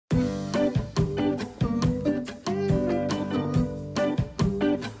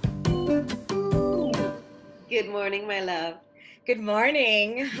Good morning, my love. Good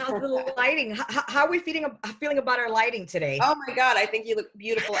morning. How's the lighting? How are we feeling about our lighting today? Oh my God, I think you look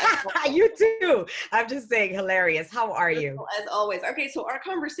beautiful as always. You too. I'm just saying, hilarious. How are you? Beautiful as always. Okay, so our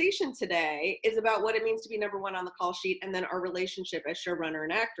conversation today is about what it means to be number one on the call sheet, and then our relationship as showrunner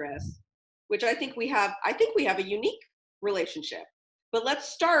and actress, which I think we have. I think we have a unique relationship. But let's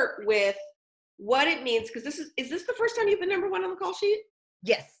start with what it means, because is this the first time you've been number one on the call sheet?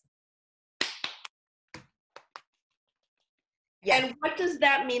 Yes. Yes. And what does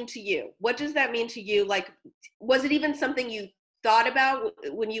that mean to you? What does that mean to you? Like, was it even something you thought about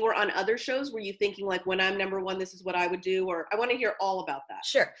when you were on other shows? Were you thinking like, when I'm number one, this is what I would do? Or I want to hear all about that.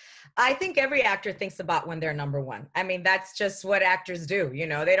 Sure. I think every actor thinks about when they're number one. I mean, that's just what actors do. You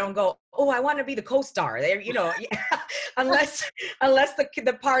know, they don't go, oh, I want to be the co-star. They're, you know, unless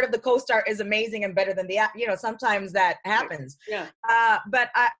the part of the co-star is amazing and better than sometimes that happens. Yeah.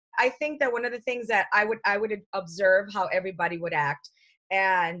 But I think that one of the things that I would observe how everybody would act.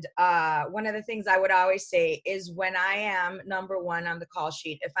 And one of the things I would always say is, when I am number one on the call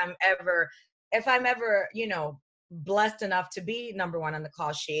sheet, if I'm ever, blessed enough to be number one on the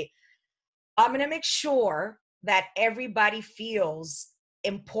call sheet, I'm going to make sure that everybody feels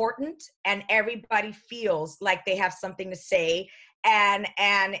important and everybody feels like they have something to say. And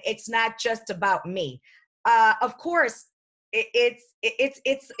it's not just about me. Of course,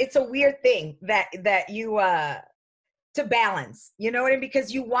 it's a weird thing that you to balance, you know what I mean?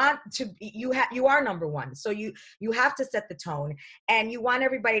 Because you are number one, so you have to set the tone, and you want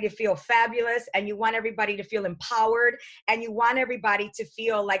everybody to feel fabulous, and you want everybody to feel empowered, and you want everybody to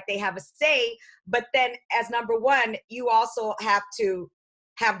feel like they have a say. But then, as number one, you also have to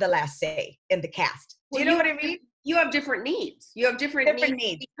have the last say in the cast. Do you know what I mean? You have different needs. You have different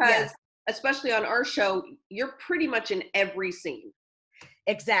needs because, yes. Especially on our show, you're pretty much in every scene.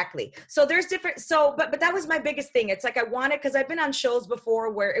 Exactly. So there's different, but that was my biggest thing. It's like, I wanted, because I've been on shows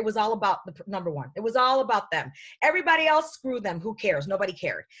before where it was all about the number one. It was all about them. Everybody else, screw them. Who cares? Nobody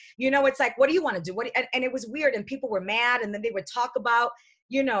cared. It's like, what do you want to do? And it was weird, and people were mad, and then they would talk about,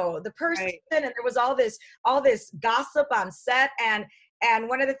 the person, right. And there was all this gossip on set. And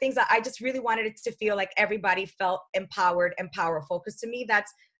one of the things that I just really wanted it to feel like everybody felt empowered and powerful. Because to me,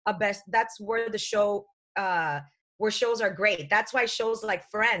 that's where the show, where shows are great. That's why shows like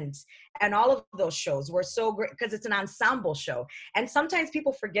Friends and all of those shows were so great, because it's an ensemble show. And sometimes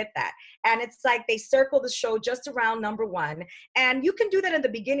people forget that. And it's like they circle the show just around number one. And you can do that in the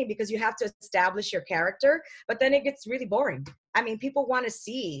beginning because you have to establish your character, but then it gets really boring. I mean, people want to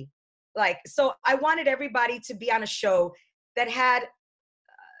see, so I wanted everybody to be on a show that had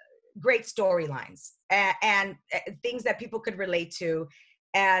great storylines and things that people could relate to.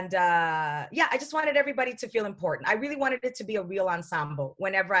 And I just wanted everybody to feel important. I really wanted it to be a real ensemble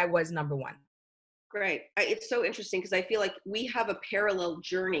whenever I was number one. Great. It's so interesting because I feel like we have a parallel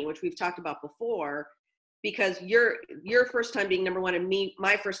journey, which we've talked about before, because your first time being number one and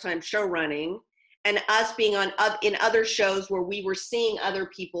my first time show running, and us being in other shows where we were seeing other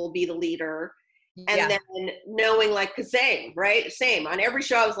people be the leader. And then knowing same on every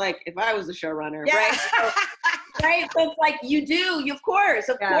show, I was like, if I was a showrunner, right? So, right. So it's like of course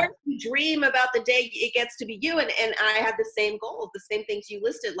you dream about the day it gets to be you. And I had the same goals, the same things you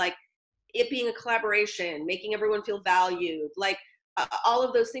listed, like it being a collaboration, making everyone feel valued, all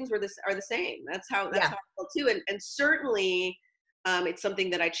of those things are the same. That's how I felt too. And certainly it's something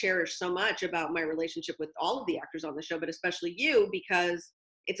that I cherish so much about my relationship with all of the actors on the show, but especially you, because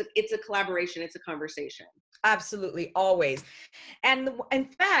it's a collaboration. It's a conversation. Absolutely. Always. And in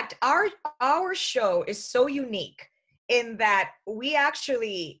fact, our show is so unique in that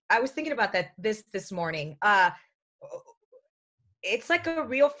I was thinking about that this morning. It's like a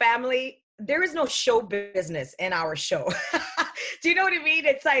real family. There is no show business in our show. Do you know what I mean?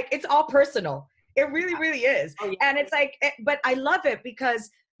 It's like, it's all personal. It really, really is. Oh, yeah. And it's like, but I love it because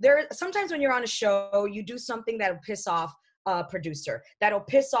sometimes when you're on a show, you do something that'll piss off a producer, that'll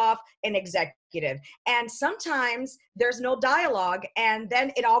piss off an executive, and sometimes there's no dialogue, and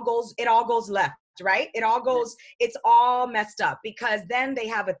then it all goes left, right? It's all messed up, because then they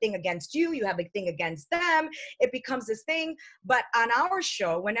have a thing against you, you have a thing against them, it becomes this thing. But on our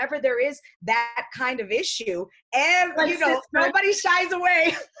show, whenever there is that kind of issue, and nobody shies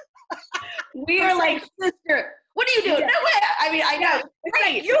away. We are like, sister, what are you doing? Yeah. No way. I mean, I know.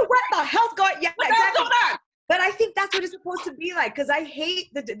 Right. Like, what the hell's going on? Yeah, what's going on? But I think that's what it's supposed to be like, because I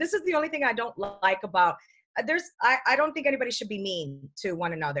hate this is the only thing I don't like about, I don't think anybody should be mean to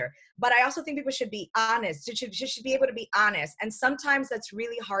one another, but I also think people should be honest. Should be able to be honest. And sometimes that's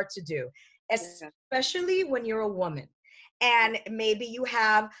really hard to do, especially when you're a woman. and maybe you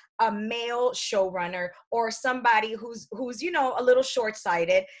have a male showrunner or somebody who's a little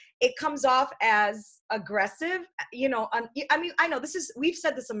short-sighted, it comes off as aggressive. I mean, I know we've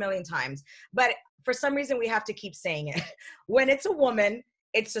said this a million times, but for some reason we have to keep saying it. When it's a woman,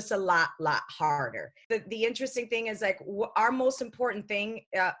 it's just a lot harder. The interesting thing is, like, our most important thing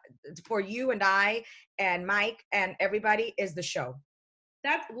for you and I and Mike and everybody is the show.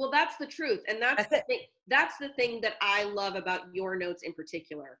 That's the truth. And that's the thing. That's the thing that I love about your notes in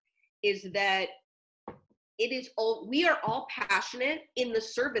particular, is that we are all passionate in the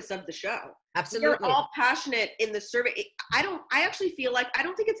service of the show. Absolutely. We're all passionate in the service. I actually feel like, I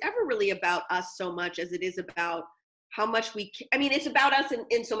don't think it's ever really about us so much as it is about how much it's about us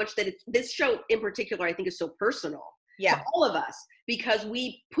in so much that this show in particular, I think, is so personal to all of us, because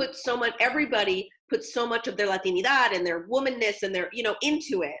everybody puts so much of their Latinidad and their womanness and their,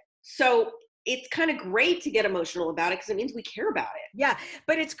 into it. So it's kind of great to get emotional about it, because it means we care about it. Yeah,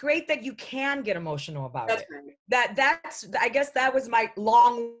 but it's great that you can get emotional about it. Right. That's I guess that was my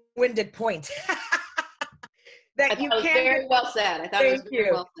long-winded point. That you can very well said. I thought it was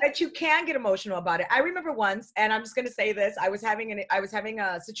very well said. That you can get emotional about it. I remember once, and I'm just going to say this, I was having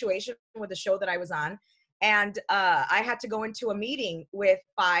a situation with a show that I was on, and I had to go into a meeting with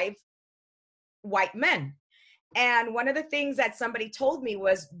 5 white men. And one of the things that somebody told me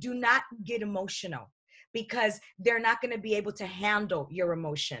was, do not get emotional, because they're not going to be able to handle your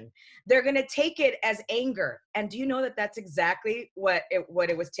emotion. They're going to take it as anger. And do you know that that's exactly what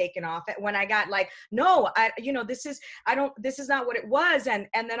it was taken off at, when I got like, no, this is not what it was. And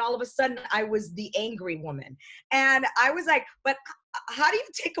then all of a sudden I was the angry woman. And I was like, but how do you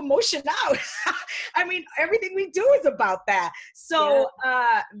take emotion out? I mean, everything we do is about that. So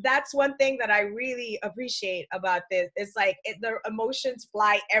that's one thing that I really appreciate about this. It's like the emotions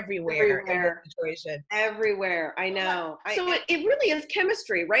fly everywhere in this situation. Everywhere. I know. So it really is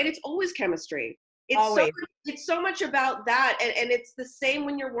chemistry, right? It's always chemistry. It's so much about that. And it's the same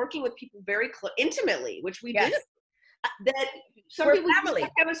when you're working with people very intimately, which we do. That some people you have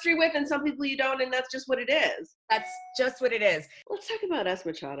chemistry with and some people you don't, and that's just what it is. That's just what it is. Let's talk about us,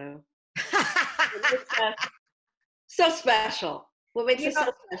 Machado. So special. What makes us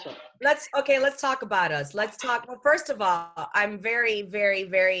so special? Let's talk about us. Well, first of all, I'm very, very,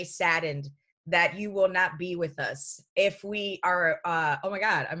 very saddened that you will not be with us. If we are, oh my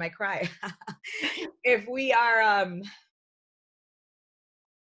God, I might cry. If we are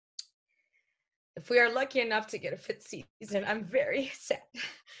lucky enough to get a 5th season, I'm very sad.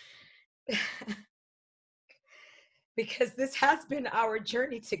 Because this has been our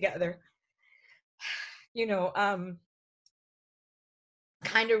journey together.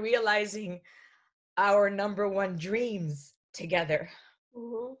 Kind of realizing our number one dreams together.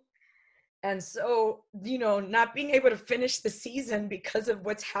 Mm-hmm. And so, not being able to finish the season because of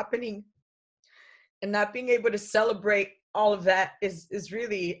what's happening and not being able to celebrate all of that is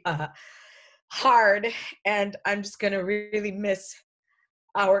really hard. And I'm just going to really miss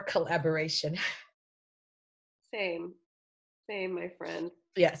our collaboration. Same, my friend.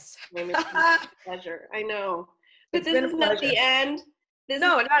 Yes. It's been a pleasure. I know. But this is not the end. It's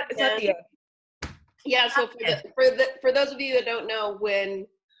not the end. Yeah, so for those of you that don't know, when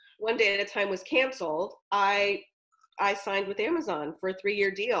One Day at a Time was canceled, I signed with Amazon for a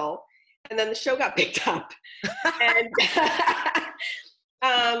 3-year deal, and then the show got picked up.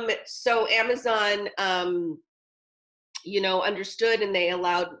 And so Amazon understood, and they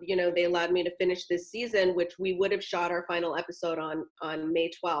allowed me to finish this season, which we would have shot our final episode on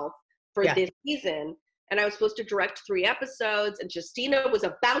May 12th for this season. And I was supposed to direct 3 episodes, and Justina was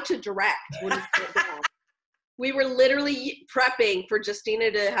about to direct. We were literally prepping for Justina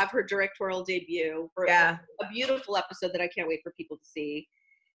to have her directorial debut for a beautiful episode that I can't wait for people to see.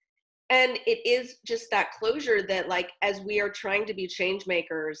 And it is just that closure that, like, as we are trying to be change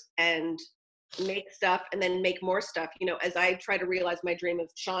makers and make stuff and then make more stuff, as I try to realize my dream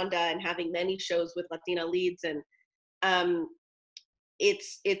of Shonda and having many shows with Latina leads, and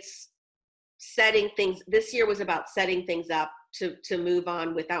it's setting things. This year was about setting things up to move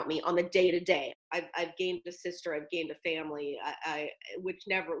on without me on the day-to-day. I've gained a sister, I've gained a family, which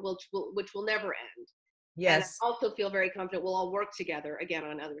will never end. Yes. And I also feel very confident we'll all work together again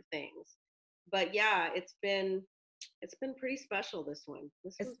on other things. But yeah, it's been pretty special, this one.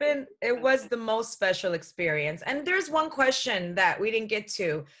 It was the most special experience. And there's one question that we didn't get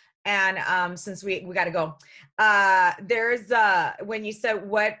to. And since we got to go, there's when you said,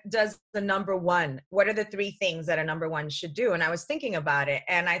 what does what are the 3 things that a number 1 should do? And I was thinking about it,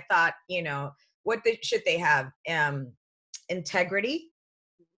 and I thought, should they have? Integrity,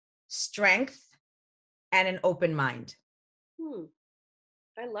 strength, and an open mind.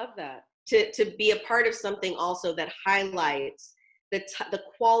 I love that. To be a part of something also that highlights the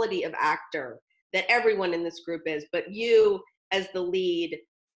quality of actor that everyone in this group is, but you as the lead,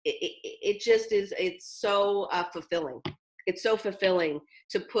 it just is, it's so fulfilling. It's so fulfilling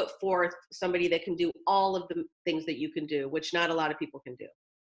to put forth somebody that can do all of the things that you can do, which not a lot of people can do,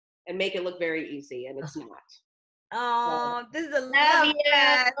 and make it look very easy, and it's not. Oh, this is a Love love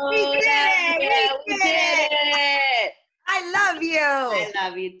fest. We did it. We did it. it. I love you. I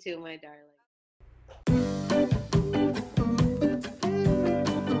love you too, my darling.